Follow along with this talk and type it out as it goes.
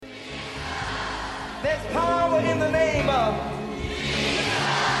There's power in the name of.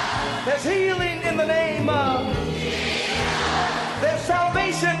 There's healing in the name of. There's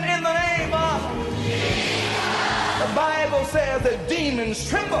salvation in the name of. The Bible says that demons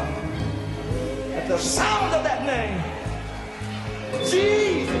tremble at the sound of that name.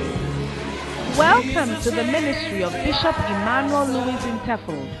 Jesus. Welcome to the ministry of Bishop Emmanuel Louis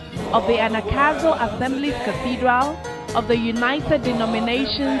Intefel of the Anagkazo Assemblies Cathedral of the United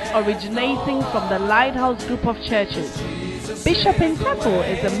Denominations, originating from the Lighthouse Group of Churches. Bishop Intefel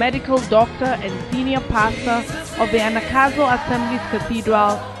is a medical doctor and senior pastor of the Anagkazo Assemblies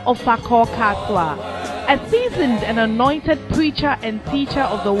Cathedral of Fakor Katwa. A seasoned and anointed preacher and teacher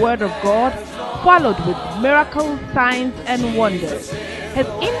of the Word of God, followed with miracles, signs, and wonders. His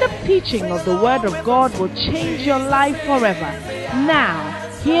in-depth teaching of the Word of God will change your life forever. Now,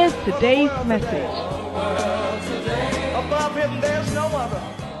 here's today's message. Above him, there's no other.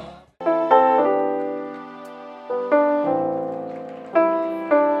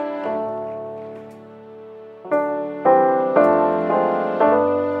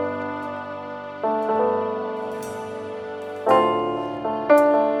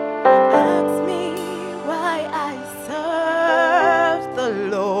 Ask me why I serve the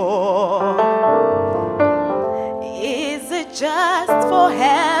Lord. Is it just for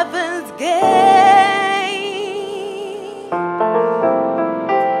heaven's gain,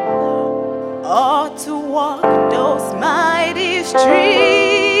 or to walk those mighty streets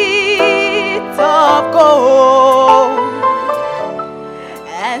of gold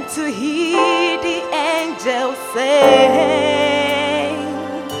and to hear the angels sing?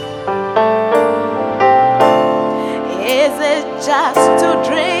 Is it just to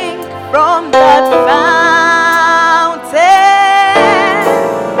drink from that fountain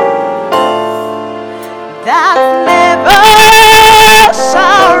that never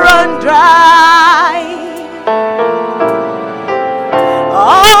shall run dry?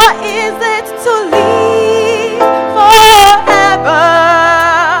 Or is it to live forever,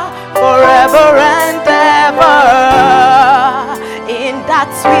 forever and ever in that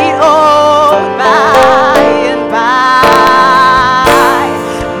sweet old by and by?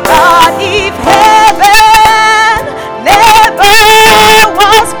 But if heaven never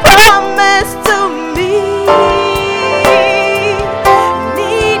was promised to me,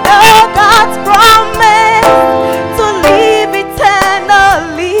 neither God's promise to live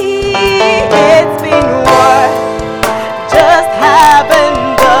eternally, it's been worth just having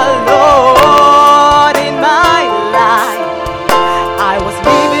the Lord in my life. I was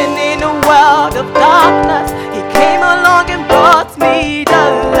living in a world of darkness. He came along and brought me the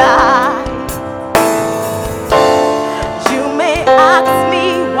light. You may ask me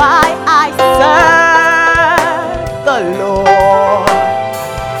why I serve the Lord.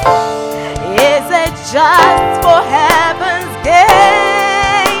 Is it just for heaven's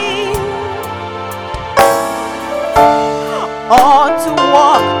gain, or to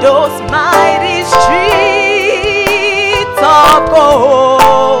walk those mighty streets of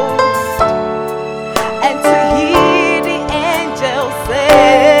gold and to hear the angels sing?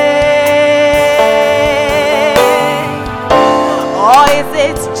 Or is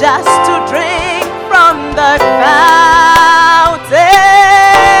it just to drink from the fountain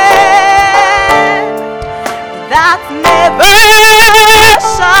that never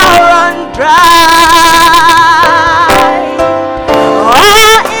shall run dry?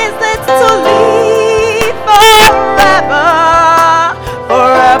 Or is it to live forever,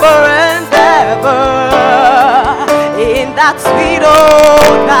 forever and ever in that sweet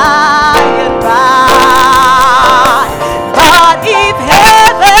old by and by? But if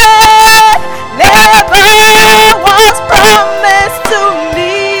heaven never was promised to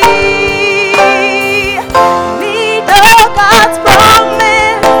me, neither God's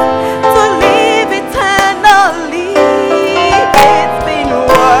promise to live eternally, it's been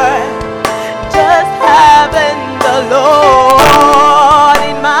worth just having the Lord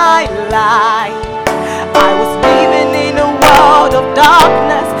in my life. I was living in a world of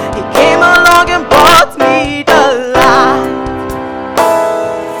darkness. He came along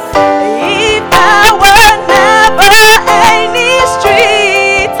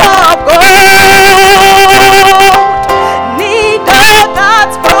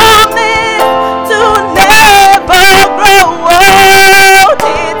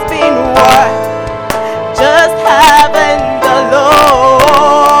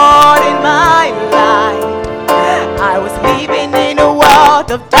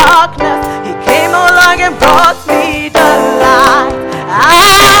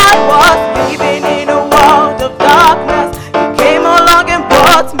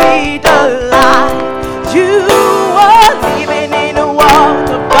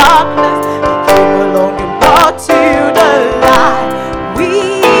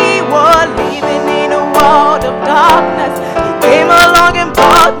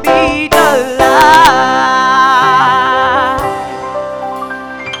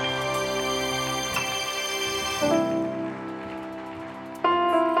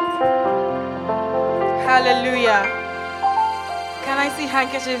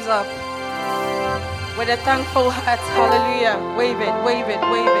handkerchiefs up with a thankful heart. Hallelujah. Wave it, wave it,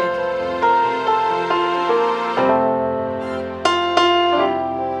 wave it.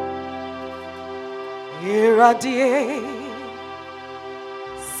 Iradie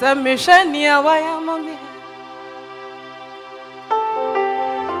Samishania Wayamami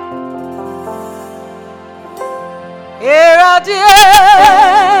Iradie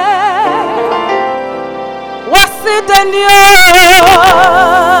Wasidenio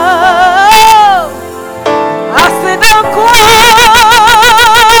Asidankwa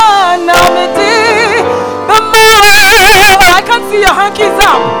Namidi Bamawa. I can't see your hankies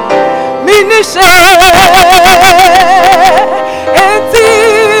up. Minishe enti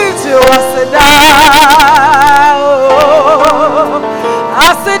waseda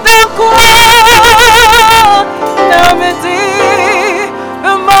aseda kwa namedi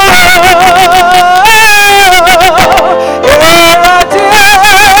mo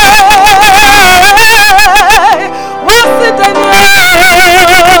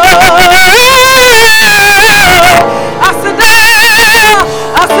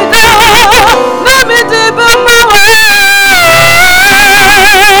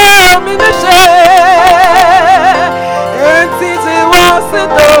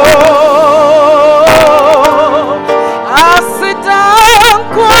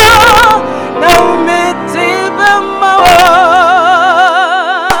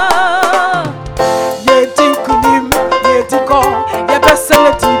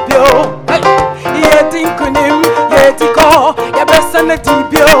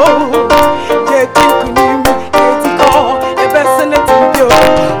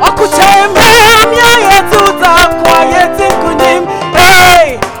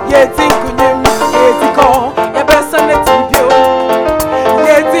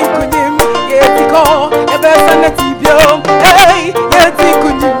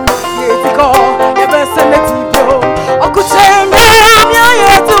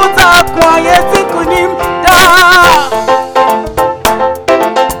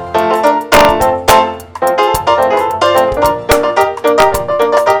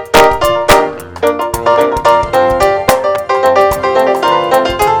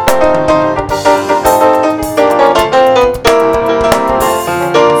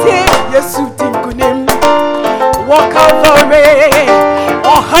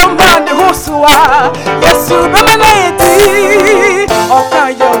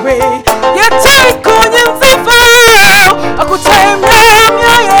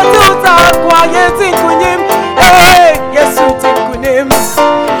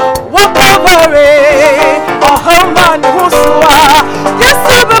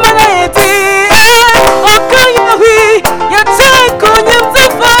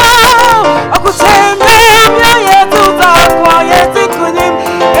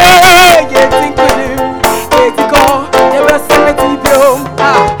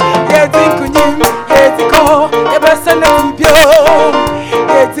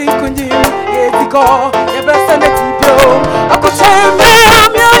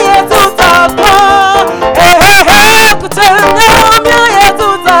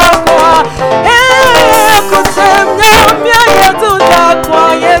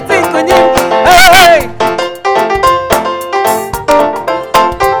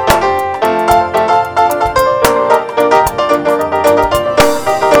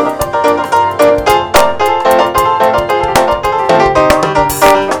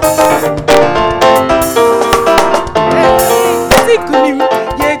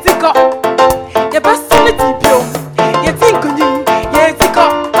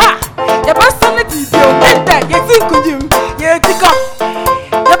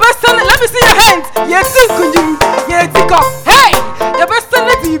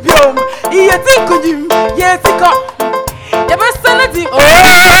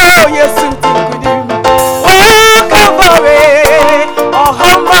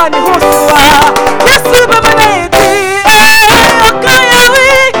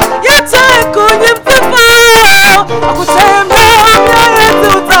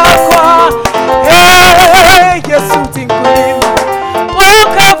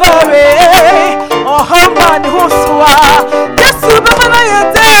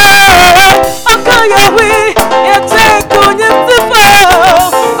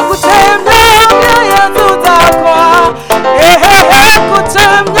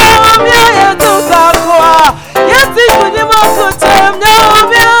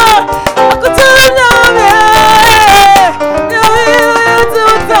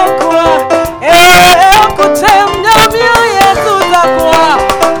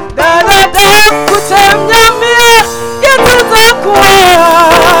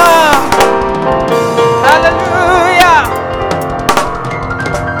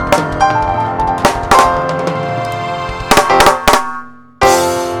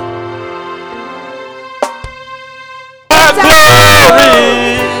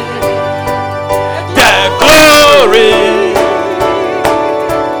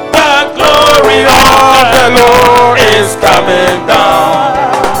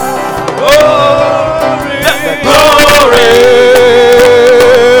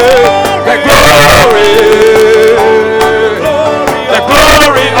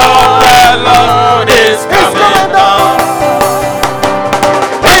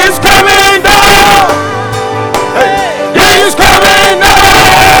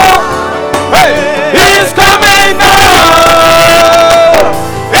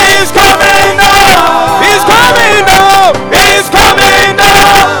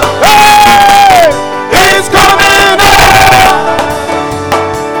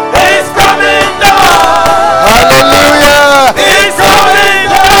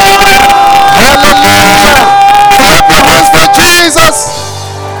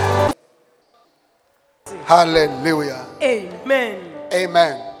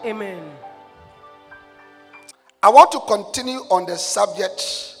Amen. I want to continue on the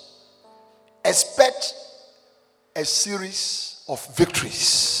subject. Expect a series of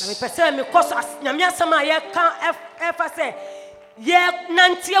victories.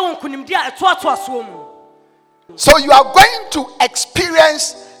 So you are going to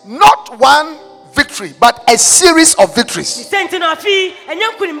experience not one victory, but a series of victories. I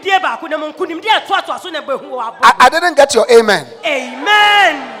didn't get your amen.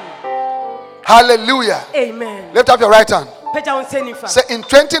 Amen. Hallelujah. Amen. Lift up your right hand. Say, in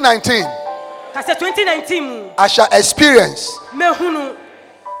 2019, I shall experience,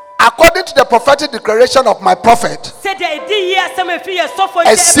 according to the prophetic declaration of my prophet,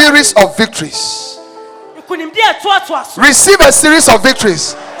 a series of victories. Receive a series of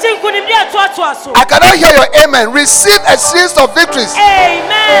victories. I cannot hear your amen. Receive a series of victories.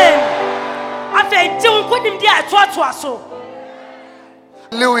 Amen.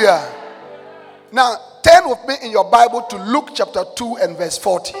 Hallelujah. Now, turn with me in your Bible to Luke chapter 2 and verse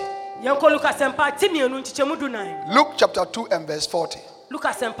 40. Luke chapter 2 and verse 40.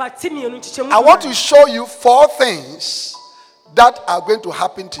 I want to show you 4 things that are going to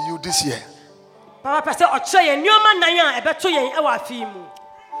happen to you this year. Now,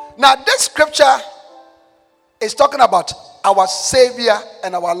 this scripture is talking about our Savior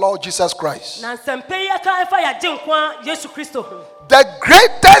and our Lord Jesus Christ. The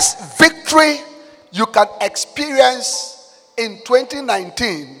greatest victory you can experience in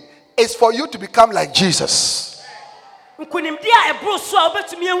 2019 is for you to become like Jesus.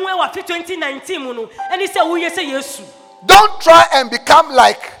 Don't try and become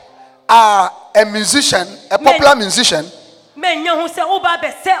like a musician, a popular musician,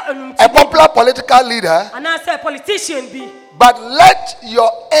 a popular political leader, but let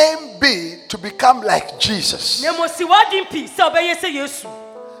your aim be to become like Jesus.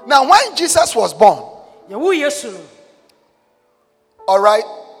 Now, when Jesus was born, all right,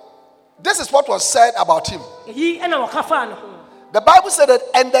 this is what was said about him. The Bible said that,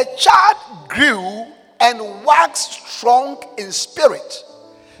 and the child grew and waxed strong in spirit,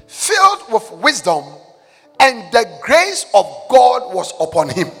 filled with wisdom, and the grace of God was upon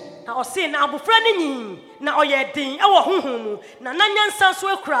him.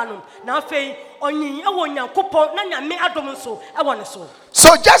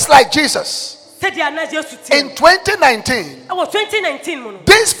 So just like Jesus, in 2019,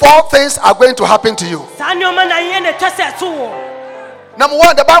 these 4 things are going to happen to you. Number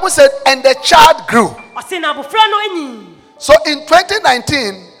 1, the Bible said, and the child grew. So in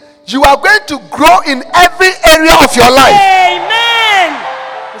 2019, you are going to grow in every area of your life. Amen.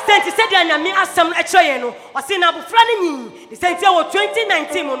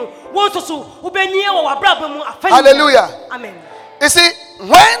 Hallelujah. Amen. You see,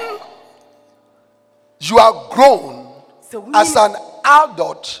 when you are grown as an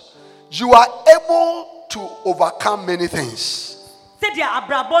adult, you are able to overcome many things. You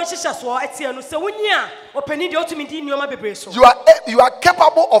are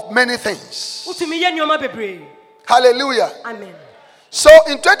capable of many things. Hallelujah. Amen. So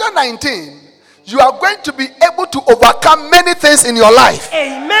in 2019, you are going to be able to overcome many things in your life.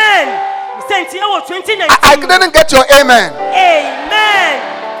 Amen. I didn't get your amen. Amen.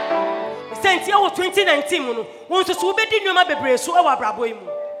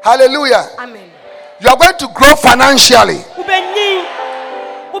 Hallelujah. Amen. You are going to grow financially.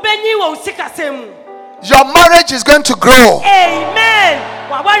 Your marriage is going to grow. Amen.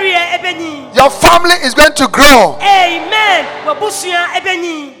 Your family is going to grow. Amen.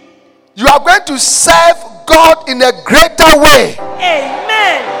 You are going to serve God in a greater way.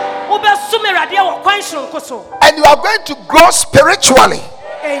 Amen. And you are going to grow spiritually.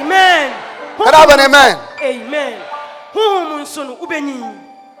 Amen. Can I have an amen? Amen.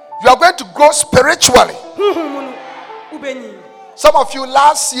 You are going to grow spiritually. Some of you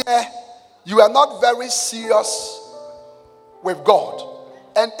last year, you were not very serious with God.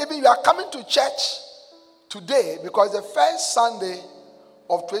 And even you are coming to church today because the first Sunday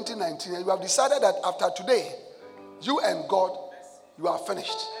of 2019, and you have decided that after today, you and God, you are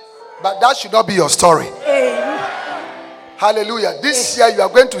finished. But that should not be your story. Amen. Hallelujah. This year you are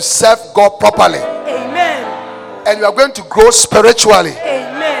going to serve God properly. Amen. And you are going to grow spiritually.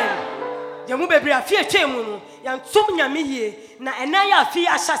 Amen. You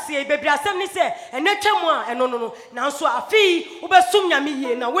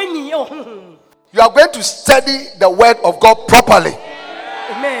are going to study the word of God properly.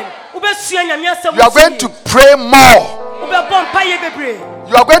 Amen. You are going to pray more.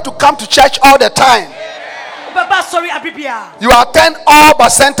 You are going to come to church all the time. You attend all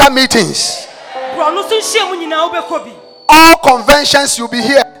Bacenta meetings. All conventions, you'll be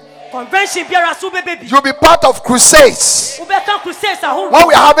here. You'll be part of crusades. When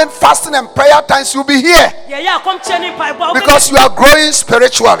we are having fasting and prayer times, you'll be here. Because you are growing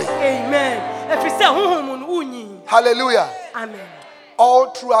spiritually. Amen. Hallelujah. Amen.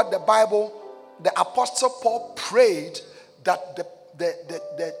 All throughout the Bible, the Apostle Paul prayed that the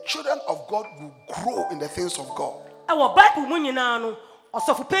children of God will grow in the things of God.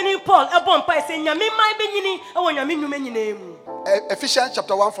 Ephesians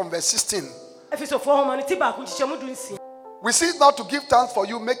chapter 1 from verse 16. We cease not to give thanks for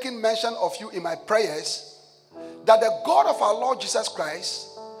you, making mention of you in my prayers, that the God of our Lord Jesus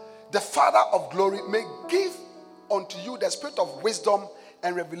Christ, the Father of glory, may give unto you the spirit of wisdom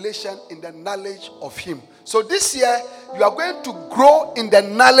and revelation in the knowledge of him. So this year, you are going to grow in the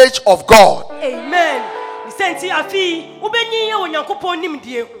knowledge of God. Amen.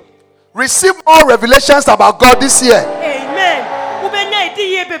 Receive more revelations about God this year. Amen.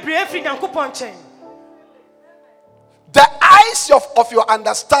 The eyes of your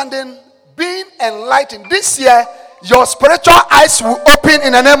understanding being enlightened. This year, your spiritual eyes will open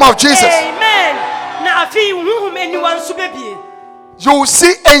in the name of Jesus. Amen. You will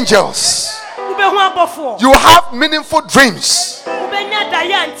see angels. You have meaningful dreams.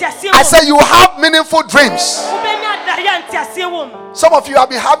 I say you have meaningful dreams. Some of you have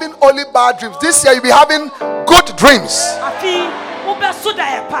been having only bad dreams. This year you'll be having good dreams.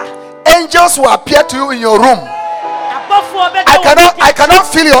 Angels will appear to you in your room. I cannot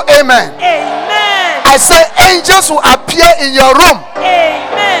feel your amen. Amen. I say angels will appear in your room.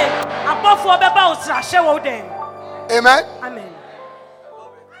 Amen. Amen. Amen.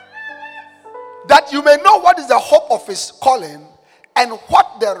 That you may know what is the hope of his calling and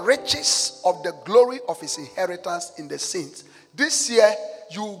what the riches of the glory of his inheritance in the saints. This year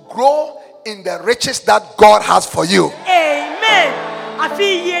you grow in the riches that God has for you. Amen. And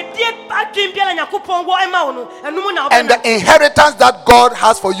the inheritance that God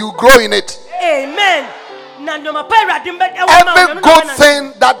has for you, grow in it. Amen. Every good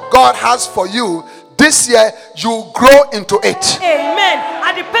thing that God has for you, this year you grow into it. Amen.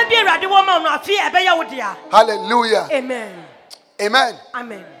 Hallelujah. Amen. Amen.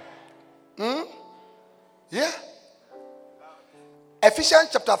 Amen. Yeah. Ephesians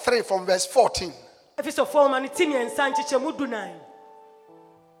chapter 3 from verse 14.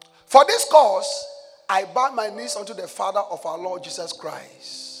 For this cause I bow my knees unto the Father of our Lord Jesus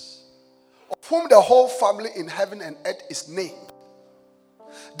Christ, of whom the whole family in heaven and earth is named,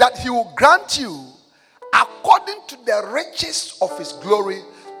 that he will grant you, according to the riches of his glory,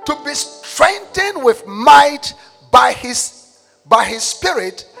 to be strengthened with might by his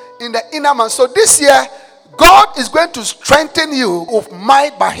spirit in the inner man. So this year, God is going to strengthen you with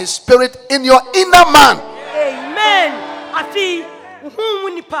might by his spirit in your inner man. Amen.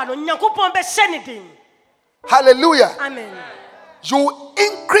 Hallelujah. Amen. You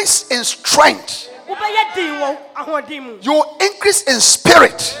increase in strength. You increase in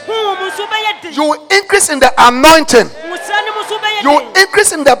spirit. You increase in the anointing. You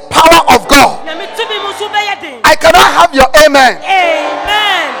increase in the power of God. I cannot have your amen.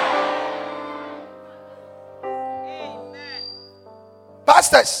 Amen.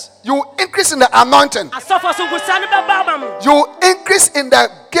 Pastors, you increase in the anointing. You increase in the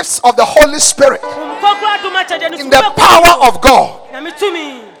gifts of the Holy Spirit. In the power of God.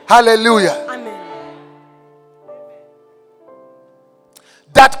 Hallelujah. Amen.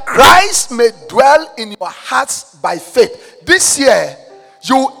 That Christ may dwell in your hearts by faith. This year,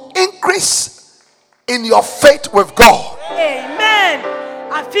 you increase in your faith with God. Amen.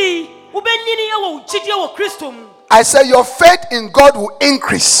 I say your faith in God will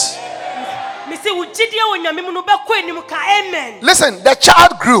increase. Listen, the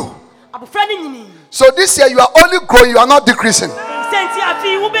child grew. So this year you are only growing, you are not decreasing.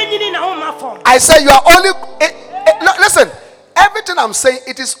 I say you are only... listen, everything I'm saying,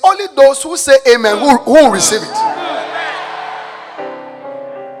 it is only those who say amen who will receive it.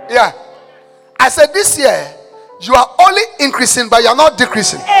 Yeah. I said this year, you are only increasing, but you are not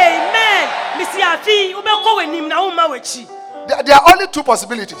decreasing. Amen. There are only two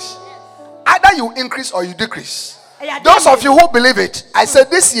possibilities. Either you increase or you decrease. Those of you who believe it, I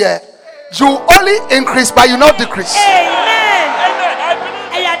said this year, you only increase, but you not decrease. Amen.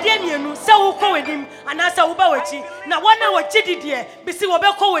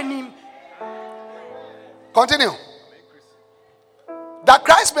 Continue. That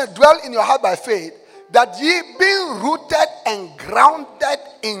Christ may dwell in your heart by faith, that ye being rooted and grounded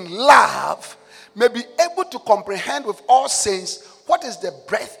in love may be able to comprehend with all saints what is the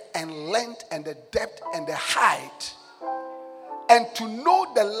breadth and length and the depth and the height, and to know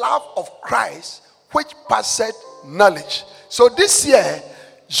the love of Christ which passeth knowledge. So this year,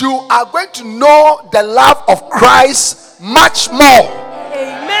 you are going to know the love of Christ much more.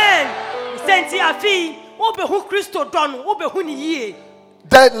 Amen.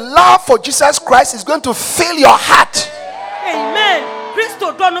 The love for Jesus Christ is going to fill your heart. Amen.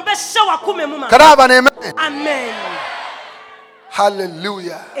 Can I have an amen? Amen.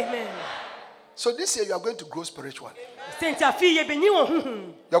 Hallelujah. Amen. So this year you are going to grow spiritually. You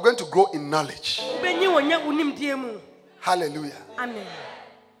Amen. are going to grow in knowledge. Hallelujah.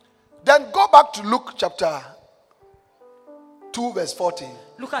 Then go back to Luke chapter 2 verse 14.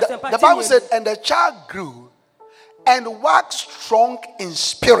 The Bible said, and the child grew and waxed strong in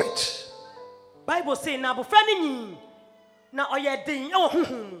spirit. Bible say na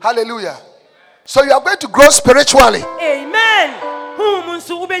Hallelujah. So you are going to grow spiritually. Amen.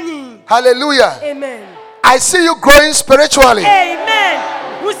 Hallelujah. Amen. I see you growing spiritually. Amen.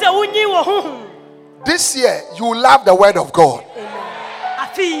 This year you will love the word of God. Amen.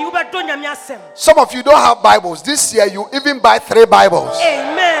 Some of you don't have Bibles. This year you even buy 3 Bibles.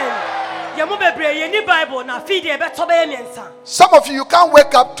 Amen. Some of you can't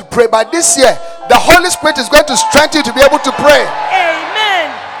wake up to pray, but this year the Holy Spirit is going to strengthen you to be able to pray.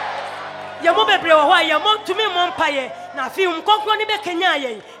 Amen.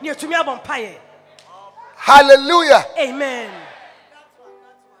 Hallelujah. Amen.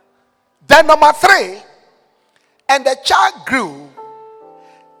 Then number 3, and the child grew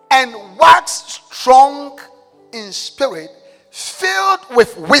and waxed strong in spirit, filled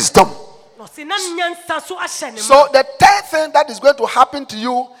with wisdom. So the third thing that is going to happen to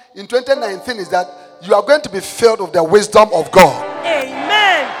you in 2019 is that you are going to be filled with the wisdom of God.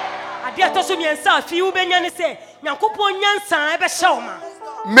 Amen.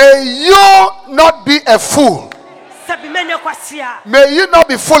 May you not be a fool. May you not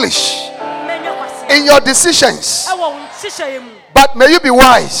be foolish in your decisions, but may you be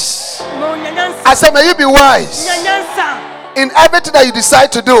wise. I said, may you be wise in everything that you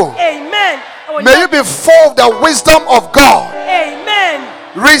decide to do. Amen. May you be full of the wisdom of God. Amen.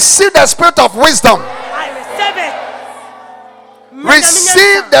 Receive the spirit of wisdom. I receive it.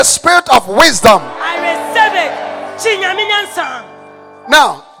 Receive the spirit of wisdom. I receive it.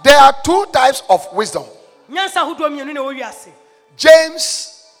 Now, there are 2 types of wisdom.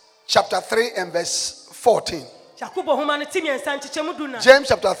 James chapter 3 and verse 14. James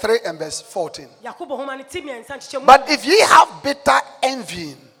chapter 3 and verse 14. But if ye have bitter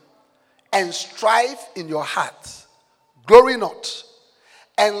envy and strife in your heart, glory not,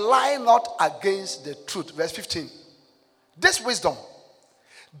 and lie not against the truth. Verse 15. This wisdom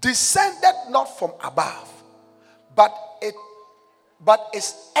descended not from above, but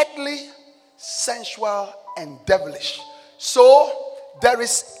is earthly, sensual, and devilish. So there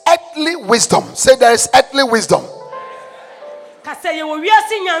is earthly wisdom. Say, there is earthly wisdom.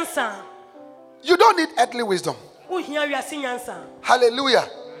 You don't need earthly wisdom. Hallelujah.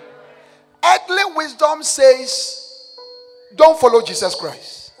 Earthly wisdom says, don't follow Jesus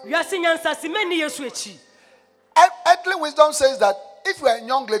Christ. Earthly wisdom says that if you are a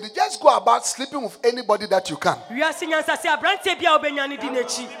young lady, just go about sleeping with anybody that you can.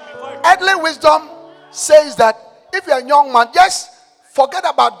 Earthly wisdom says that if you are a young man, just forget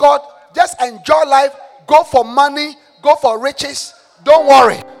about God, just enjoy life, go for money, go for riches, don't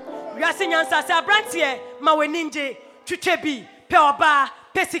worry.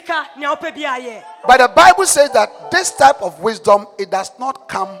 But the Bible says that this type of wisdom, it does not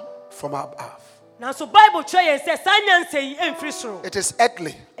come from above. It is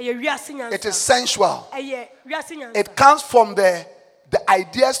earthly. It is sensual. It comes from the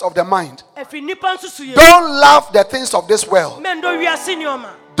ideas of the mind. Don't love the things of this world.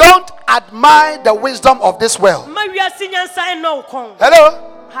 Don't admire the wisdom of this world.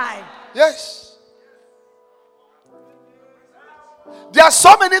 Hello? Hi. Yes. There are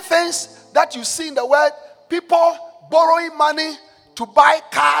so many things that you see in the world. People borrowing money to buy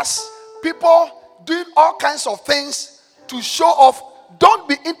cars. People doing all kinds of things to show off. Don't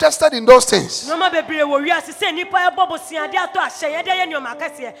be interested in those things. The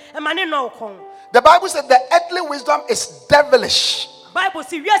Bible said the earthly wisdom is devilish, which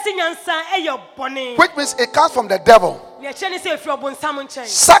means it comes from the devil.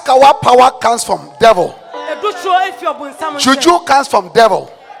 Sakawa power comes from devil. Juju comes from devil.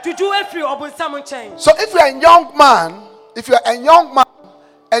 So if you are a young man,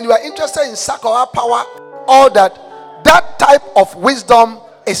 and you are interested in Sakawa power, all that type of wisdom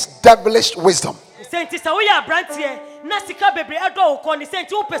is devilish wisdom. Senti sa wo ya brantie na sika bebre edo ko ni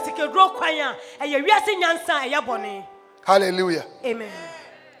senti wo pesike duro kwan a eye wiase nyansa eye bone. Hallelujah. Amen.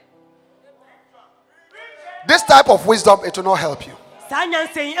 This type of wisdom, it will not help you. Sa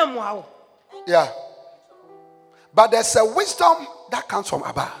nyansa yi amwa wo. Yeah. But there's a wisdom that comes from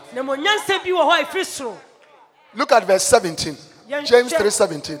above. Na mo nyansa bi wo ho afiri soro. Look at verse 17. James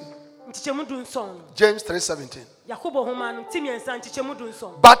 3:17. Ntichemu du nson. James 3:17. Yakobo homa no timiensa ntichemu du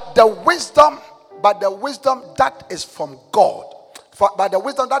nson. But the wisdom that is from God. But the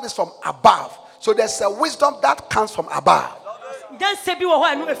wisdom that is from above. So there's a wisdom that comes from above. Nyansa bi wo ho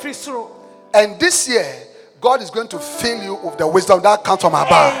anu afiri soro. And this year, God is going to fill you with the wisdom that comes from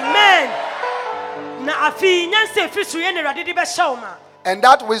above. Amen. Na afi nyansa afiri soro ye ne rade de be hyew ma. And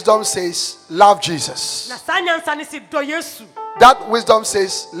that wisdom says, love Jesus. Na sa nyansa ne se do Yesu. That wisdom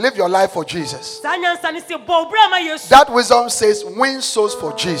says, live your life for Jesus. Sa nyansa ne se bo bra ma Yesu. That wisdom says, win souls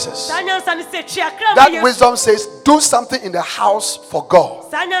for Jesus. Sa nyansa ne se twa kra ma That Yesu. wisdom says, do something in the house for God.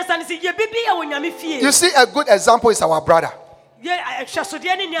 Sa nyansa ne se ye bibi e wo nyame fie. You see, a good example is our brother. Ye hwasode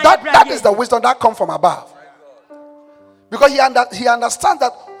ne nia That is the wisdom that comes from above. Because he understands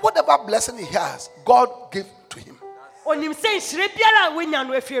that whatever blessing he has, God gives to him. onim se nhire biara wo nya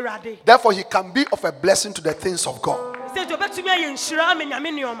no afie rade. Therefore, he can be of a blessing to the things of God. Se to betumi aye nhira ame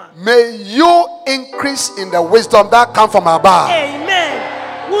nyame neoma. May you increase in the wisdom that comes from above.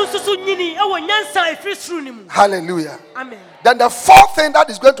 Amen. Wo susu nyini e wo nyansa afiri suru ni mu. Hallelujah. Amen. Then the fourth thing that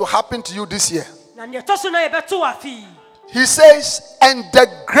is going to happen to you this year, Na ne to so na ye beto afi. he says, and the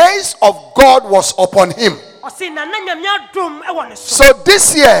grace of God was upon him. O se na nyame adom e wo ne so. So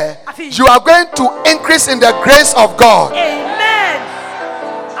this year, you are going to increase in the grace of God. Amen.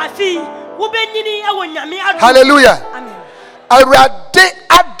 Afi wo be nyini e wo nyame adom. Hallelujah. Amen. Awurade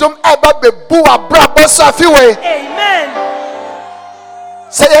adom eba bebu abrabo so afiwe. Amen.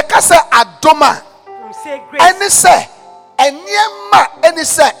 Say yekase adom a We say grace. eni se eniema eni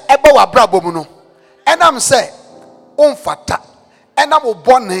se eba wa abrabo mu no. Enam se umfata. Enam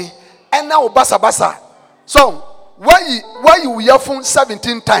obone, enam obasa. So why you hear phone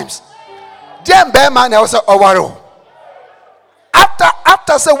 17 times? Jem be man na say owaro.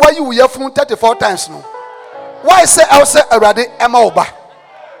 After say why you hear phone 34 times no. Why say I say already Emma Oba?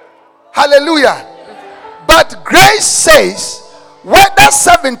 Hallelujah. But grace says whether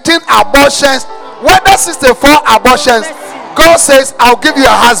 17 abortions, whether 64 abortions, God says I'll give you a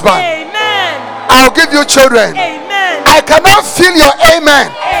husband. Amen. I'll give you children. Amen. I cannot feel your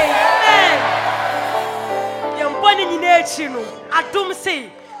amen. Amen. Yamboni nyina echi no adom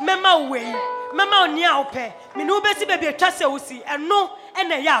sei mema wei mema oni a ope me no besi bebe atwa se wosi eno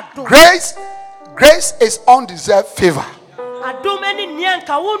ena ya adom. Grace is undeserved favor. Adom eni nia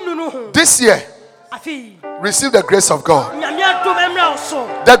nka wonu no ho. This year, Afi receive the grace of God. nyame adom emra so.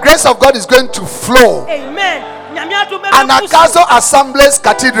 The grace of God is going to flow. Amen. Nyame adom emra. Anakazo Assemblies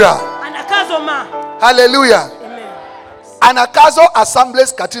Cathedral. Anakazo ma. Hallelujah. Amen. Anakazo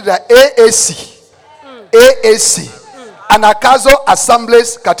Assemblies Cathedral, AAC. Anakazo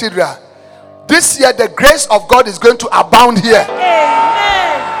Assemblies Cathedral. This year, the grace of God is going to abound here. Amen.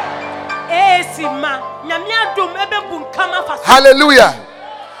 Ma. Nyame adom ebebu nkama fa. Hallelujah.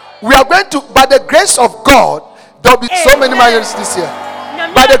 We are going to, by the grace of God, there will be so many marriages this year.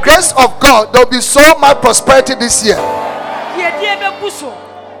 By the grace of God, there will be so much prosperity this year.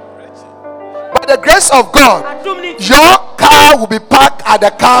 By the grace of God, your car will be parked at the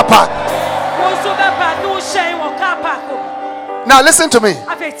car park. Now listen to me.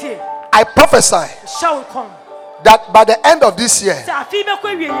 I prophesy that by the end of this year,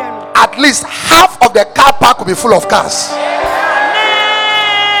 at least half of the car park will be full of cars.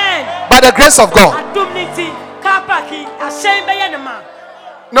 By the grace of God.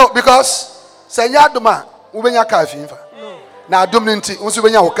 No, because Sayaduma ubenya car finfa. Na adumninti unsu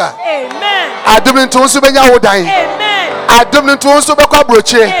benya woka. Amen. Adumninti unsu benya wodan. Amen. Adumninti unsu bekwa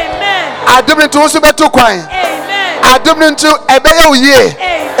broche. Amen. Adumninti unsu betu kwan. Amen. Adumninti ebeye uye.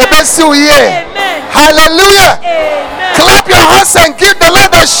 Ebesi uye. Amen. Hallelujah. Amen. Clap your hands and give the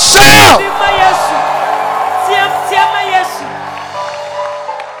Lord a shout.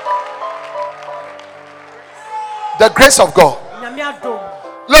 The grace of God.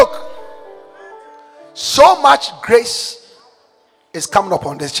 Look, so much grace is coming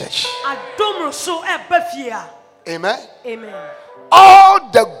upon this church. Amen. Amen.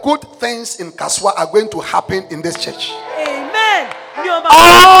 All the good things in Kaswa are going to happen in this church. Amen.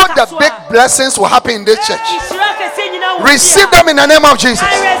 All the big blessings will happen in this church. Receive them in the name of Jesus.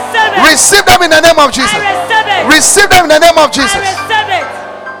 Receive them in the name of Jesus. Receive them in the name of Jesus.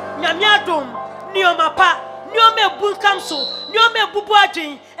 Nyome bunkam so, nyome bubu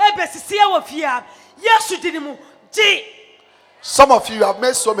adwen, ebesisi e wo fia. Yesu dinimu. Ji. Some of you have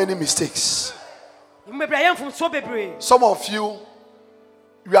made so many mistakes. Some of you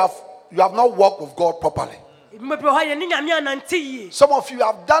have not walked with God properly. Some of you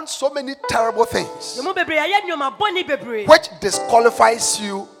have done so many terrible things which disqualifies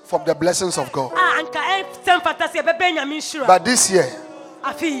you from the blessings of God. But this year,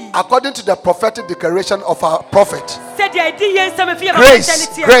 according to the prophetic declaration of our prophet, grace,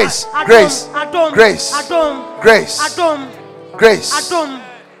 grace, grace, grace, grace, grace, grace,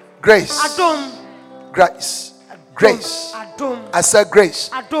 grace, grace. I said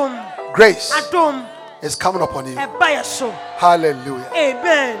grace. Grace is coming upon you. Hallelujah.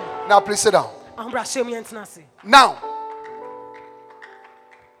 Amen. Now please sit down. Now,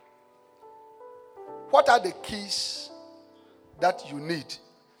 what are the keys that you need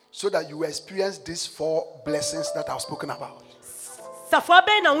so that you experience these 4 blessings that I've spoken about?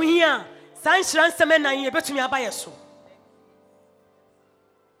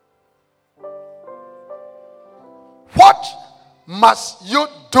 What must you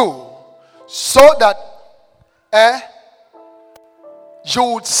do so that you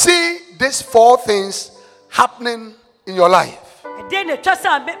would see these 4 things happening in your life?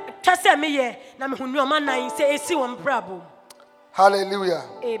 Hallelujah.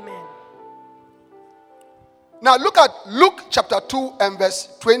 Amen. Now look at Luke chapter 2 and verse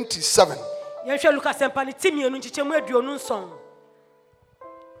 27.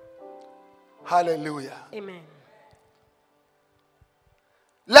 Hallelujah. Amen.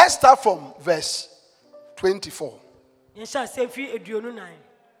 Let's start from verse 24.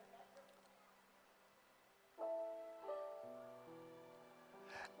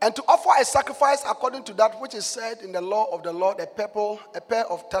 And to offer a sacrifice according to that which is said in the law of the Lord, a pair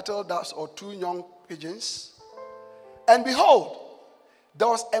of turtle doves or 2 young pigeons. And behold, there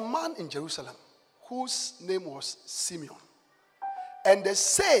was a man in Jerusalem whose name was Simeon. And the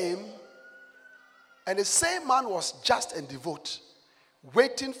same man was just and devout,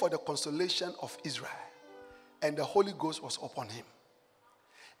 waiting for the consolation of Israel. And the Holy Ghost was upon him.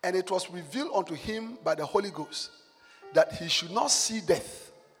 And it was revealed unto him by the Holy Ghost that he should not see death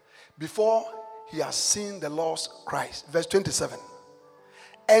before he has seen the Lord's Christ. Verse 27.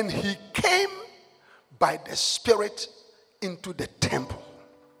 And he came by the Spirit into the temple.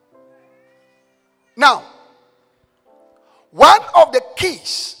 Now, one of the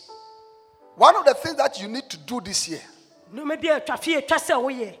keys, one of the things that you need to do this year,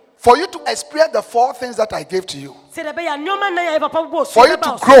 for you to experience the 4 things that I gave to you, for you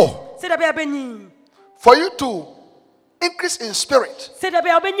to grow, for you to increase in spirit,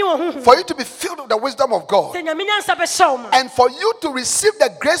 for you to be filled with the wisdom of God, and for you to receive the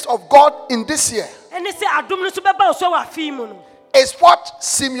grace of God in this year, is what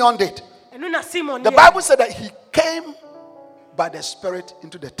Simeon did. The Bible said that he came by the Spirit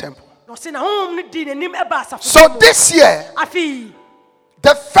into the temple. So this year,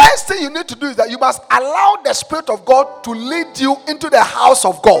 the first thing you need to do is that you must allow the Spirit of God to lead you into the house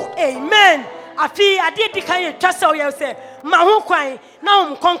of God. Amen. Clap your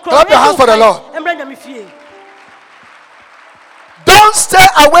hands for the Lord. Don't stay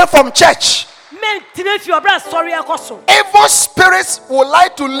away from church. Evil spirits would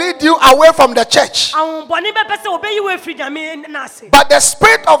like to lead you away from the church, but the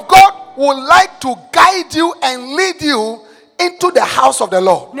Spirit of God would like to guide you and lead you into the house of the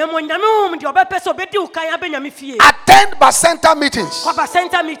Lord. Attend Bacenta meetings.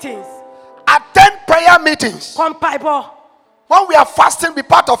 Attend prayer meetings. When we are fasting, be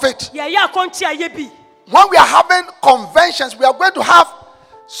part of it. When we are having conventions, we are going to have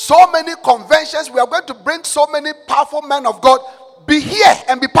so many conventions. We are going to bring so many powerful men of God. Be here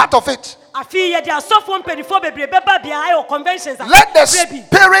and be part of it. Let the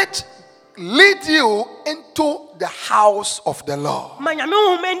Spirit lead you into the house of the Lord.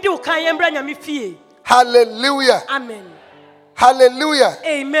 Hallelujah. Amen. Hallelujah.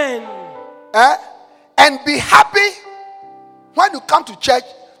 Amen. And be happy when you come to church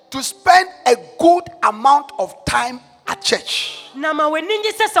to spend a good amount of time at church. Some of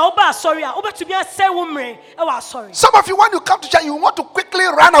you, when you come to church, you want to quickly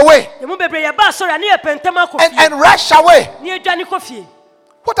run away and rush away.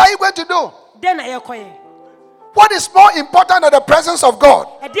 What are you going to do? What is more important than the presence of God?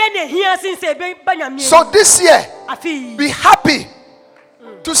 So this year, be happy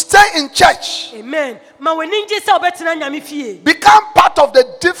to stay in church. Amen. Become part of the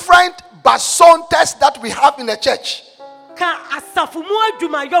different basontes that we have in the church.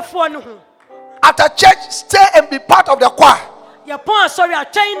 After church, stay and be part of the choir. Yɛpɔn asɔre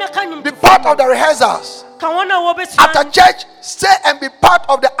atwɛn na ka Be part of the rehearsals. ka wɔn a wɔbɛsua After church, stay and be part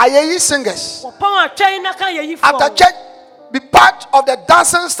of the Ayeyi singers. wɔpɔn atwɛn na ka yɛyifoɔ After church, be part of the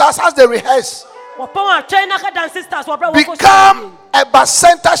dancing stars as they rehearse. wɔpɔn atwɛn na ka dance stars wɔbrɛ wɔkɔ Become a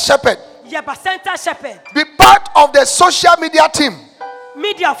bacenta shepherd. yɛba center shepherd Be part of the social media team.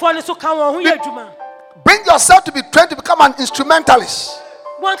 mediafoɔ no so ka wɔn ho yɛ adwuma Bring yourself to be trained to become an instrumentalist.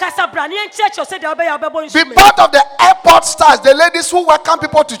 wɔn kasa bra ne yɛnkyerɛkyerɛ sɛdeɛ wɔbɛyɛ wɔbɛbɔ Be instrument part of the airport stars, the ladies who welcome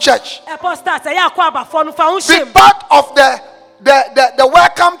people to church. airport stars ɛyɛ akɔ abafoɔ no fa ho Be hyɛm part of the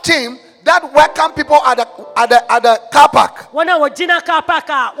welcome team that welcome people at the car park. wɔn a wɔgyina car park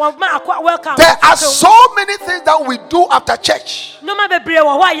a wɔma akɔ welcome There are so many things that we do after church. nneɛma bebree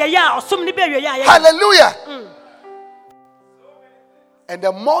wɔ hɔ a yɛyɛ a ɔsom ne bɛwie yɛ a yɛyɛ Hallelujah. And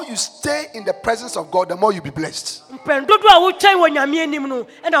the more you stay in the presence of God, the more you be blessed. mpɛn dodo a wotwɛn wɔ nyame anim no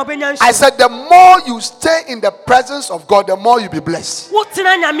ɛna wɔbɛnya I nhyɛ said, the more you stay in the presence of God, the more you be blessed.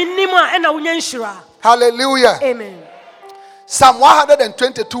 wotena nyame nim a ɛna wonya nhyira Hallelujah. amen Psalm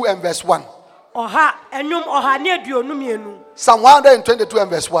 122 and verse 1. ɔha ɛnum ɔha ne aduonu mmienu Psalm 122 and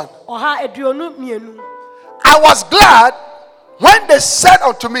verse 1. ɔha aduonu mmienu I was glad when they said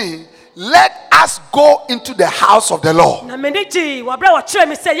unto me, let us go into the house of the Lord. na m'ani gye wɔabrɛ wɔkyerɛ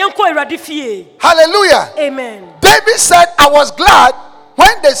me sɛ yɛnkɔ awurade fie Hallelujah. amen David said, I was glad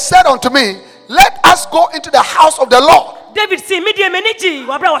when they said unto me, let us go into the house of the Lord. david si me deɛ m'ani gye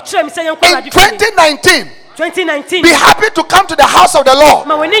wɔabrɛ wɔkyerɛ me sɛ yɛnkɔ In awurade fie 2019, 2019 be happy to come to the house of the Lord.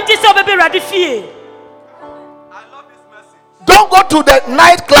 ma w'ani gye sɛ wobɛbɛ awurade fie Don't go to the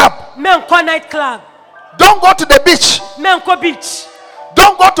nightclub. mɛnkɔ night club Don't go to the beach. mɛnkɔ beach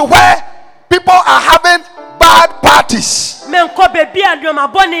Don't go to where people are having bad parties mɛnkɔ baabi a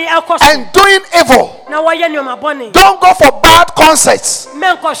nneɛma bɔne ɛkɔ so and doing evil. na wɔyɛ nneɛma bɔne Don't go for bad concerts.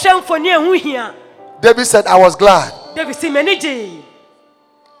 mɛnkɔhwɛ mfoni ɛho hia David said, I was glad. david si m'ani gye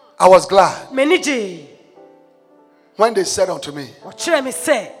I was glad m'ani gye when they said unto me, wɔkyerɛ me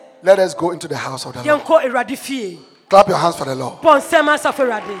sɛ let us go into the house of the Lord. yɛnkɔ awurade fie Clap your hands for the Lord. bɔ nsɛm asafo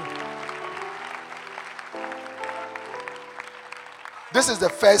awurade This is the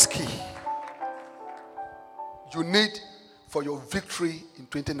first key you need for your victory in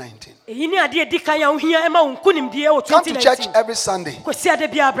 2019. eyi ne adeɛ di kan a wohia ɛma wo nkonimdie wɔ Come to church 2019 every Sunday. kɔsi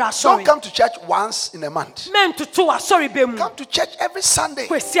ade biara bra Don't asɔre come to church once in a month. mɛntoto asɔre bɛ mu Come to church every Sunday.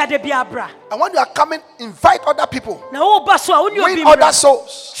 kɔsi ade biara bra And when you are coming, invite other people. na woba so a wone obi Win other mmra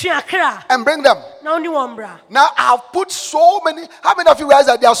souls twe akra and bring them. na wone wɔn mmra Now I have put so many. How many of you realize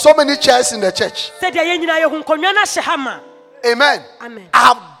that there are so many chairs in the church? sɛdeɛ yɛn nyinaa yɛhu nkonnwa no ahyɛ ha ma Amen. Amen. I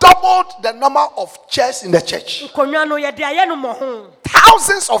have doubled the number of chairs in the church. nkonnwa no yɛde ayɛ no mmɔho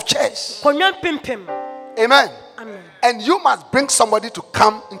Thousands of chairs. nkonnwa mpempem Amen. amen And you must bring somebody to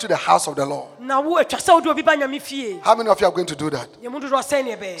come into the house of the Lord. na wo atwa sɛ wode obi ba nyame fie How many of you are going to do that? yɛmu dodoɔ sɛn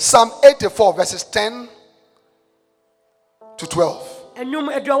ne ɛbɛyɛ Psalm 84 verses 10 to 12.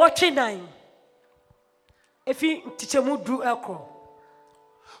 ɛnwom aduɔwɔtwe nan ɛfi ntikyɛmu du ɛkɔ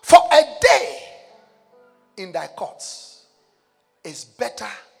For a day in thy courts is better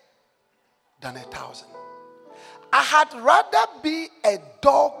than 1,000. I had rather be a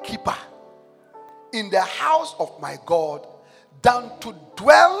doorkeeper in the house of my God than to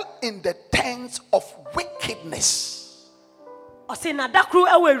dwell in the tents of wickedness. ɔse na da koro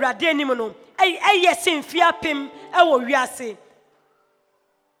ɛwɔ awurade anim no ɛyɛ sɛ mfie apem ɛwɔ wiase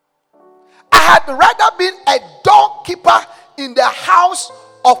I had rather been a doorkeeper in the house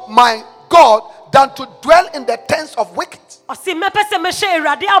of my God than to dwell in the tents of wicked. ɔse mɛpɛ sɛ mɛhyɛ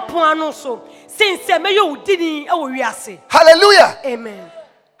awurade apon ano so sen sɛ mɛyɛ wo dini ɛwɔ wiase Hallelujah. amen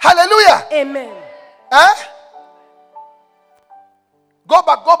Hallelujah. amen Eh? Go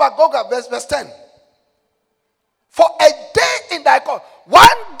back. Verse 10. For a day in thy court. One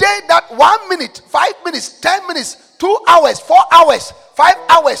day that 1 minute, 5 minutes, 10 minutes, 2 hours, 4 hours, 5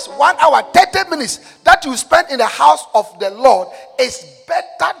 hours, 1 hour, 30 minutes that you spend in the house of the Lord is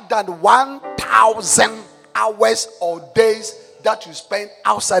better than 1,000 hours or days that you spend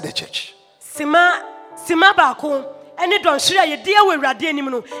outside the church. sima baako ɛne dɔnhwere a yɛde ɛwɔ awurade anim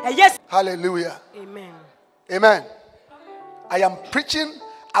no ɛyɛ Hallelujah. amen Amen. I am preaching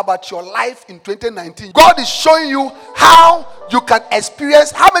about your life in 2019. God is showing you how you can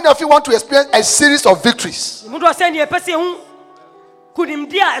experience. How many of you want to experience a series of victories? mu dodoɔ sɛn deɛ ɛpɛ sɛ ɛhu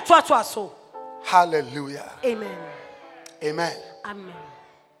kunimdie a ɛtoatoa so Hallelujah. amen Amen. amen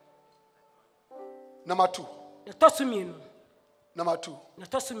Number 2. yɛtɔ so mmienu Number 2.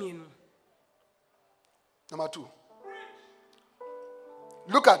 yɛtɔ so mmienu Number 2.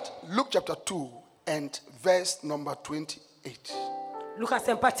 Look at Luke chapter 2 and verse number 28. Lucas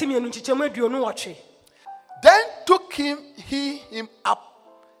empathy no chichemu aduonu wɔtwe. Then took him up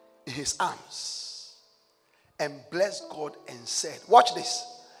in his arms and blessed God and said, watch this.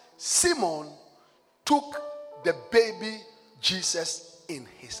 Simon took the baby Jesus in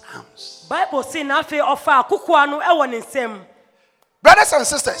his arms. Bible say na afi ofa akukua no ewo ne nsem. Brothers and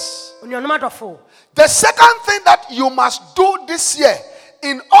sisters, Onuanom adofo. the second thing that you must do this year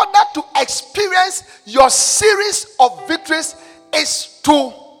in order to experience your series of victories is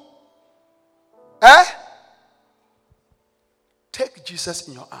to take Jesus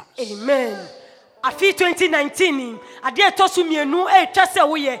in your arms. Amen. Afi 2019 ade etosu mienu etwa se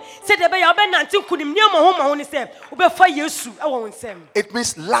wo ye se de be ya be nante kunim niam ho ne se wo be fa Yesu ewo nsem. It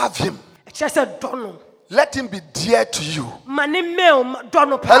means love him. Etwa se dono. Let him be dear to you. Mane meo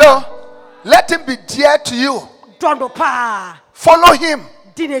dono pa. Hello? Let him be dear to you. Dono pa. Follow him.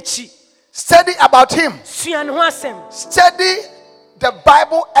 Dinechi. Study about him. Sua ne ho asem. Study the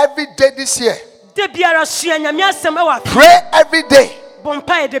Bible every day this year. De biara sua nyame asem ewa. Pray every day.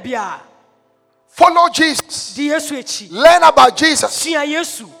 Bompa de biara. Follow Jesus. Di Yesu echi. Learn about Jesus. Sua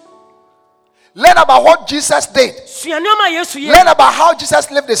Yesu. Learn about what Jesus did. Sua nyoma Yesu ye. Learn about how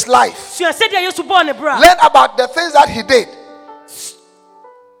Jesus lived his life. Sua se de Yesu bo ne bra. Learn about the things that he did.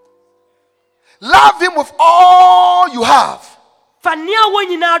 Love him with all you have. Fania wo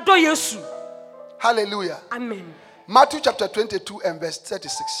nyina do Yesu. Hallelujah. Amen. Matthew chapter 22 and verse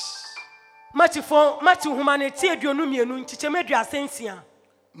 36. Matthew humanity aduonu mienu nchicheme aduasensia.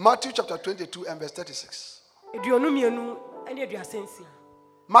 Matthew chapter 22 and verse 36. Aduonu mienu ene aduasensia.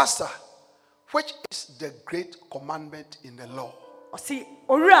 Master, which is the great commandment in the law? Osi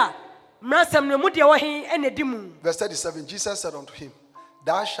owura mrasam no mu de wo hen ene dimu. Verse 37, Jesus said unto him,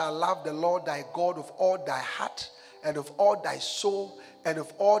 thou shalt love the Lord thy God with all thy heart and of all thy soul and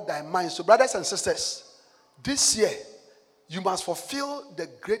of all thy mind. So brothers and sisters, this year you must fulfill the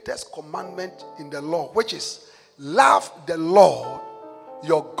greatest commandment in the law, which is love the Lord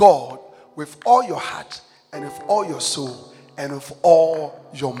your God with all your heart and with all your soul and with all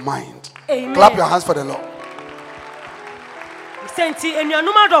your mind. Amen. Clap your hands for the Lord. Senti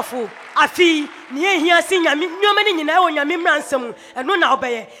enuanum adofo afi ne ehia si nyame nyoma ne nyina wo nyame mransam eno na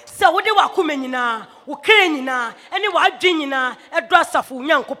obeye se wo de wakoma nyina wo kre nyina ene wadwe nyina edo asafo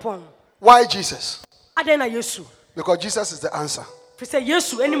nyankopon. Why Jesus? Adena Yesu. Because Jesus is the answer. Fi se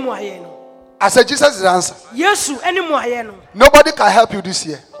Yesu eni mu aye no. I said Jesus is the answer. Yesu eni mu aye no. Nobody can help you this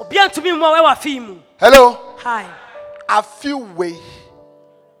year. Obi antumi mu awe wa fi mu. Hello? Hi. I feel way.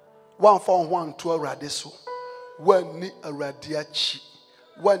 One for one to a radiso. One ni a radiachi.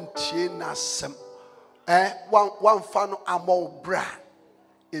 One tiena sem. One fan amo bra.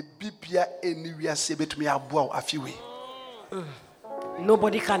 A bipia anywhere say bet me abo a few way.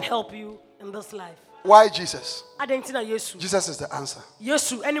 Nobody can help you in this life. Why Jesus? Adentina Yesu. Jesus is the answer.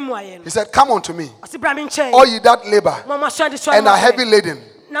 Yesu eni mu aye no. He said, come unto me, Asibra mi nche. all ye that labor and are heavy laden,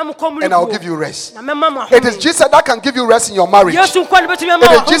 Na mu komuli. and I'll give you rest. Na mema mu. It is Jesus that can give you rest in your marriage. Yesu nkwa ne betumi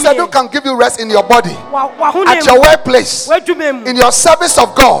ma. It is Jesus who can give you rest in your body, Wa hu at your workplace, wadwumem. in your service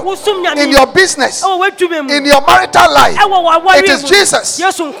of God, Wusum nyame. in your business, Oh wadwumem. in your marital life. Ewo wa wari. It is Jesus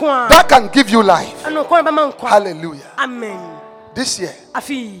Yesu nkwa. that can give you life. Eno nkwa be ma nkwa. Hallelujah. Amen. This year,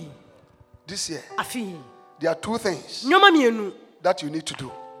 Afi. there are two things Nyoma mienu that you need to do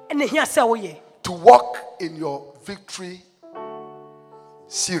ene hia se wo ye. to walk in your victory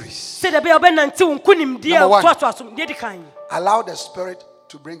series. Se de be obenante nkunim die Number one. to asum de dikan. Allow the Spirit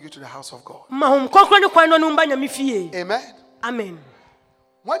to bring you to the house of God. Mahom konkro ne kwan no no mba nyame fie. Amen. Amen.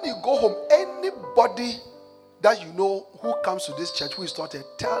 When you go home, anybody that you know who comes to this church who is taught,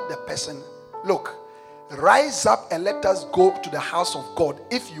 tell the person, look, rise up and let us go to the house of God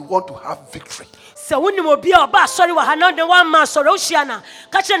if you want to have victory. Se wonim obi a ba sori wa ha na de wa ma sori o hia na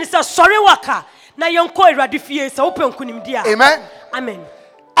ka kire ni se sori waka na yenko Awurade fie se wo penkunim dia. Amen. Amen.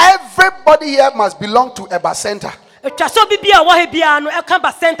 Everybody here must belong to Eba Center. Etwa so bibia wo he bia no e kan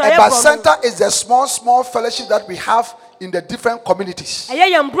ba center e Eba bro. Center is the small fellowship that we have in the different communities. Eye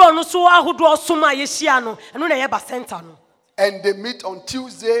yem bro no so ahodo osoma ye hia no eno na ye ba center no. And they meet on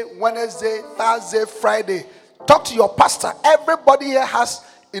Tuesday, Wednesday, Thursday, Friday. Talk to your pastor. Everybody here has,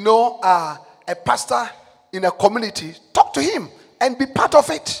 a pastor in a community. Talk to him and be part of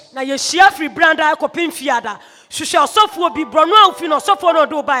it. Na ye hia free branda akopin fiada. Hwehwe osofo obi bro no afi no osofo no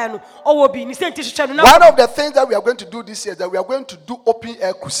do ba no owo bi ni senti hwehwe no na. One of the things that we are going to do this year is that we are going to do open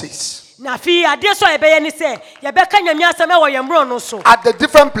air crusades. Na fi ade so ebe ye ni se ye be ka nyame asem e wo ye bro no so. At the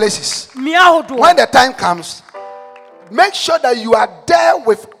different places. Mi ahodo. When the time comes, make sure that you are there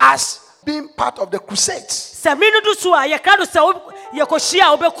with us being part of the crusades. Se mi no do so a ye krado se ye ko hia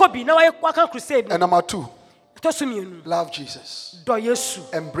obekobi na wa kan crusade. And number two, Love Jesus. Dɔ Yesu.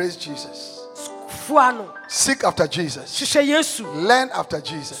 Embrace Jesus. Fua no. Seek after Jesus. Hwehwɛ Yesu. Learn after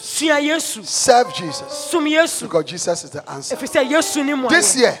Jesus. Sua Yesu. Serve Jesus. Som Yesu. Because Jesus is the answer. Efisɛ Yesu ni mu.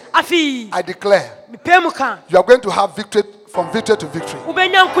 This year, Afi. I declare Mepɛ mu ka. you are going to have victory from victory to victory.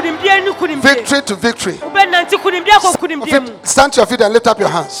 Wobɛnya nkonimdie ni nkonimdie. Victory to victory. Wobɛnante konimdie akɔ konimdie mu. Stand to your feet and lift up your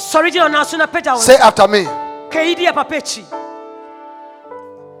hands. Sɔre gyina ɔna so na pagya wɔn. Say after me. Kɛyi di papa akyi.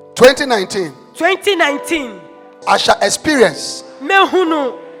 2019, 2019. I shall experience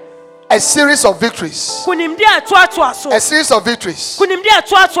Mehunu. a series of victories. Konimdie atoatoa so. A series of victories. Konimdie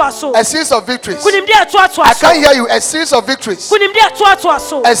atoatoa so. A series of victories. Konimdie atoatoa I so. can't hear you. A series of victories. Konimdie atoatoa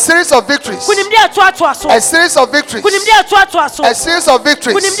so. A series of victories. Konimdie atoatoa so. A series of victories. Konimdie atoatoa so. A series of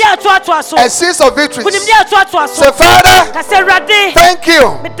victories. Konimdie atoatoa so. A series of victories. Konimdie atoatoa so. Say, Father, Kase Awurade. thank you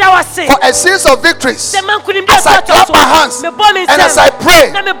Meda wase. for a series of victories. Sɛ man konimdie As I atoatoa clap so. my hands Mebɔ me and as I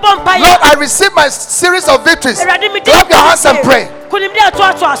pray, Na mebɔ mpaeɛ. Lord, I receive my series of victories. Awurade mede Clap your hands and pray. Konimdie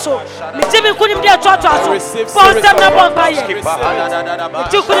atoatoa so. Megye me konimdie atoatoa so. Bɔ nsɛm na bɔ mpaeɛ.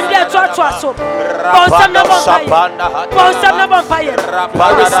 Megye konimdie atoatoa so. Bɔ nsɛm na bɔ mpaeɛ. Bɔ nsɛm na bɔ mpaeɛ.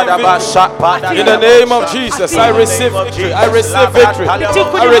 In the name of Jesus, I receive victory. I receive victory.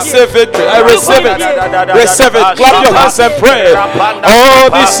 I receive victory. I receive it. Receive it. Clap your hands and pray. Oh,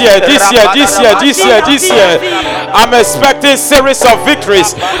 this year, I'm expecting series of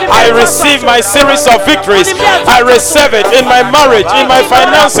victories. I receive my series of victories. I receive it in my marriage, in my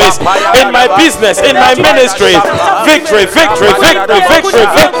finances, in my business, in my ministry. Victory, victory, victory, victory,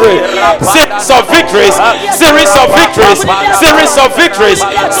 victory. Series of victories, series of victories, series of victories,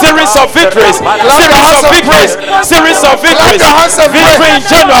 series of victories, series of victories, series of victories. Victory in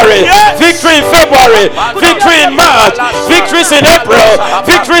January, victory in February, victory in March, victories in April,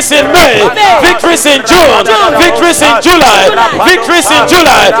 victories in May, victories in June, victories in July, victories in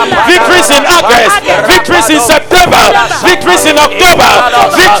July, victories in August, victories in September, victories in October,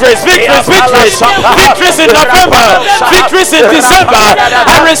 victories, victories, victories, victories in November, victories in December.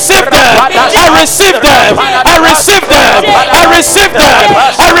 I receive them. I receive them. I receive them. I receive them.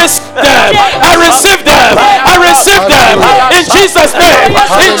 I receive them. I receive them. I receive them. In Jesus' name.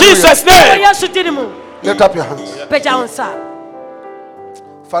 In Jesus' name. Lift up your hands. Pagya wo nsa.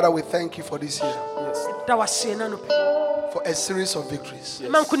 Father, we thank you for this year, Da wase na no pe. for a series of victories.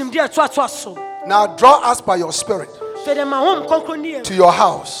 Man konimdie atoatoa so. Now draw us by your spirit Fede ma hom konkroni to your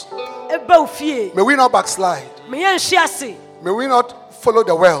house. eba ofie. May we not backslide. Me yen hye ase. May we not follow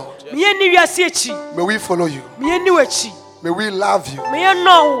the world. Me yen ni wiase echi. May we follow you. Me yen ni wachi. May we love you. Me yen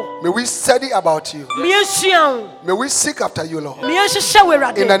no. May we study about you. Me yen sua wo. May we seek after you, Lord. Me yen hyehyɛ wo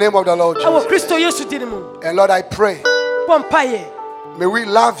Awurade. In the name of the Lord Awo Jesus. Kristo Yesu din mu. And Lord, I pray, Bɔ mpaeɛ. may we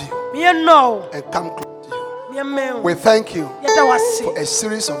love you Me yen no. and come close to you. Me yen mɛn. We thank you Yɛda wase. for a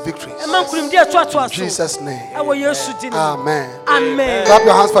series of victories. Man konimdie atoatoa In so. Jesus' name. Awo Yesu din mu. Amen. Amen. Clap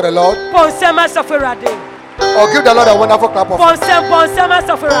your hands for the Lord. Bɔ nsɛm asafo Awurade. Or give the Lord a wonderful clap of. Bɔ nsɛm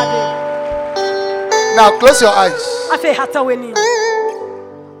asafo Awurade. Now close your eyes. Afei hata w'anim.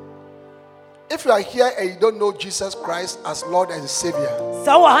 If you are here and you don't know Jesus Christ as Lord and Savior, Sɛ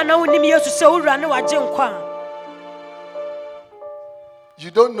wɔ ha na wonim Yesu sɛ wowura ne wagye nkwa a, you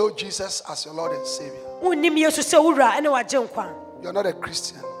don't know Jesus as your Lord and Savior, wonnim Yesu sɛ wowura ne wagye nkwa a, you're not a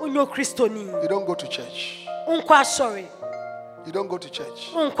Christian, wonyɛ Kristoni. you don't go to church, Wonkɔ asɔre. you don't go to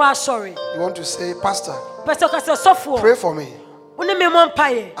church, Wonkɔ asɔre. you want to say, Pastor, Pɛ sɛ ɔka sɛ sɔfoɔ. pray for me. Wo ne me mmɔ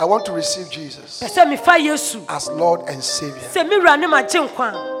mpaeɛ. I want to receive Jesus Pɛ sɛ mefa Yesu. as Lord and Savior. Sɛ me wura ne magye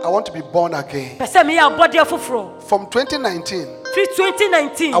nkwa a, I want to be born again. pɛ sɛ meyɛ abɔdeɛ foforɔ. From 2019, Firi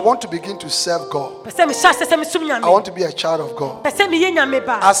 2019. I want to begin to serve God. Pɛ sɛ mehyɛ ase sɛ mesom I Nyame. want to be a child of God. Pɛ sɛ meyɛ Nyame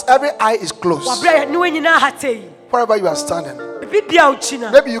ba. As every eye is closed, Wabrɛ ne wo nyinaa hata yi. wherever you are standing, Bibia a wokyi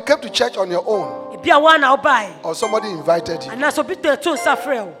na. maybe you came to church on your own Ebi a woa na wobae. or somebody invited you. Anaasɛ obi tɛ to nsa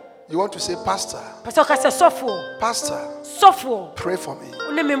frɛ wo. You want to say, Pastor, Pɛ sɛ ɔka sɛ sɔfoɔ. Pastor, Sɔfoɔ. pray for me.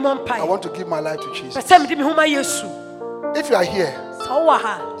 Wo ne me mmɔ I mpaeɛ. want to give my life to Pɛ Jesus. sɛ mede me ho ma Yesu. If you are here, Sɛ wowɔ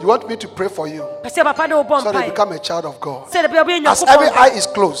ha. you want me to pray for you Pɛ sɛ papa ne wo bɔ so that you mpaeɛ. become a child of God. Sɛ de bia wobɛyɛ As every Nyankopɔn eye ba. is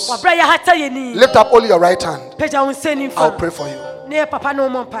closed, Wabrɛ yɛ hata yɛ ni. lift up only your right hand. Pagya wo nsa nimfa. I'll pray for you. Ne yɛ papa ne wo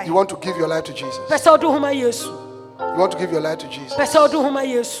mmɔ You mpaeɛ. want to give your life to Jesus. Pɛ sɛ wode wo ho ma Yesu. You want to give your life to Jesus. Pɛ sɛ wode wo ho ma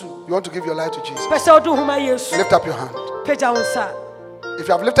Yesu. You want to give your life to Jesus. Pɛ sɛ wode wo ho ma Yesu. Lift up your hand. Pagya wo nsa. If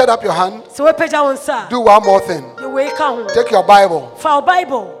you have lifted up your hand, Sɛ wopagya wo nsa a, do one more thing. yɛ wei ka ho. Take your Bible Fa wo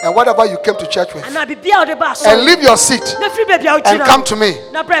Bible. and whatever you came to church with, Anaa biribiara a wode ba and asɔre. leave your seat Na firi baabi a and wogyina come no. to me.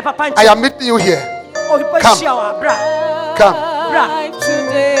 Na brɛ papa I nkyɛn. am meeting you here. Ɔhyia wo a, bra. Come, Bra.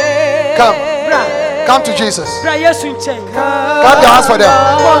 come, Bra. come to Jesus. Bra Yesu nkyɛn. Clap your hands for them.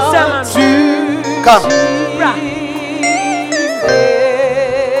 Bɔ nsɛm ano. Come, Bra.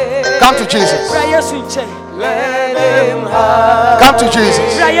 come to Jesus. Bra Yesu nkyɛn. Let him have. Come to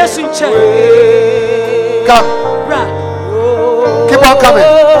Jesus. Bra Yesu nche. Come. Bra. Keep on coming.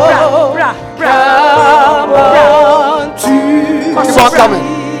 Bra. Come on to. Keep on coming.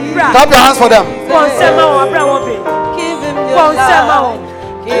 Bra. Clap your hands for them. Ponsema o bra wo be. Give him your Ponsema o. life.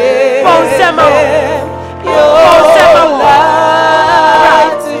 Give Ponsema o. him your Ponsema o.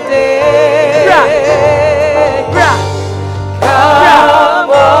 life today. Bra. Bra.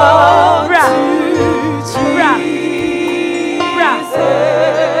 Come on Bra. to Bra. Bra.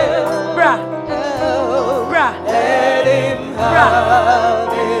 Bra. Bra. let him Bra.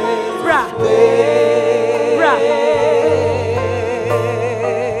 have his Bra. Bra. way.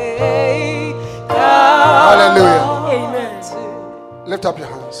 Hallelujah. Amen. Lift up your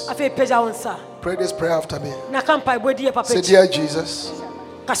hands. Afi peja wonsa. Pray this prayer after me. Na kampa ibodi e papa. Say, dear Jesus,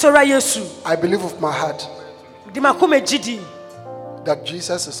 Kasora Yesu. I believe with my heart Di makome gidi. that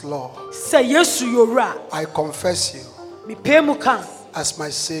Jesus is Lord. Se Yesu yowura. I confess you Mi pe mu kan. as my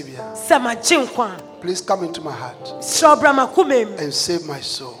Savior. Se ma jinkwa. Please come into my heart Sobra makome mu. and save my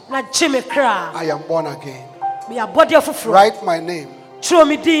soul. Na jime kra. I am born again. Mi abode afufuro. Write my name Tro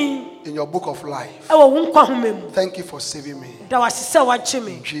mi din. in your book of life. Ewo wo nkwa home mu. Thank you for saving me. Da wasise wa jime.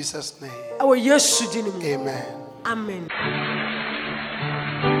 In Jesus' name. Ewo Yesu din mu. Amen. Amen.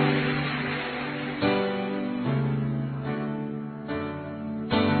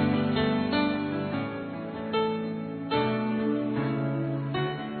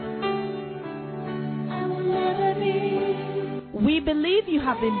 We believe you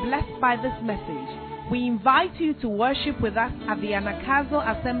have been blessed by this message. We invite you to worship with us at the Anakazo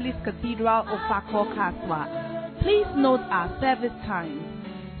Assemblies Cathedral, Ofako, Kaswa. Please note our service times.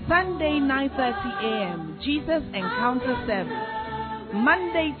 Sunday 9:30 a.m. Jesus Encounter Service.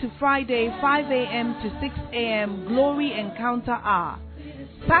 Monday to Friday 5 a.m. to 6 a.m. Glory Encounter Hour.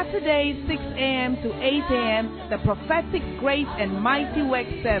 Saturday 6 a.m. to 8 a.m. the Prophetic Grace and Mighty Work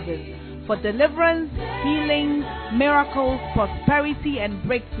Service for deliverance, healing, miracles, prosperity and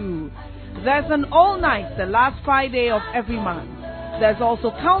breakthrough. There's an all-night the last Friday of every month. There's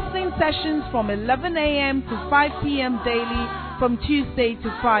also counseling sessions from 11 a.m. to 5 p.m. daily from Tuesday to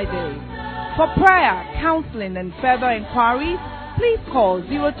Friday. For prayer, counseling and further inquiries, please call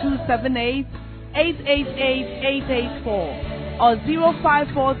 0278 888 884 or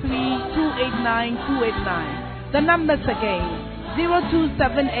 0543 289 289. The numbers again,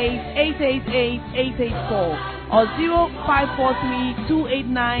 0278 888 884 or 0543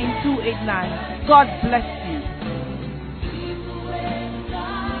 289 289. God bless you.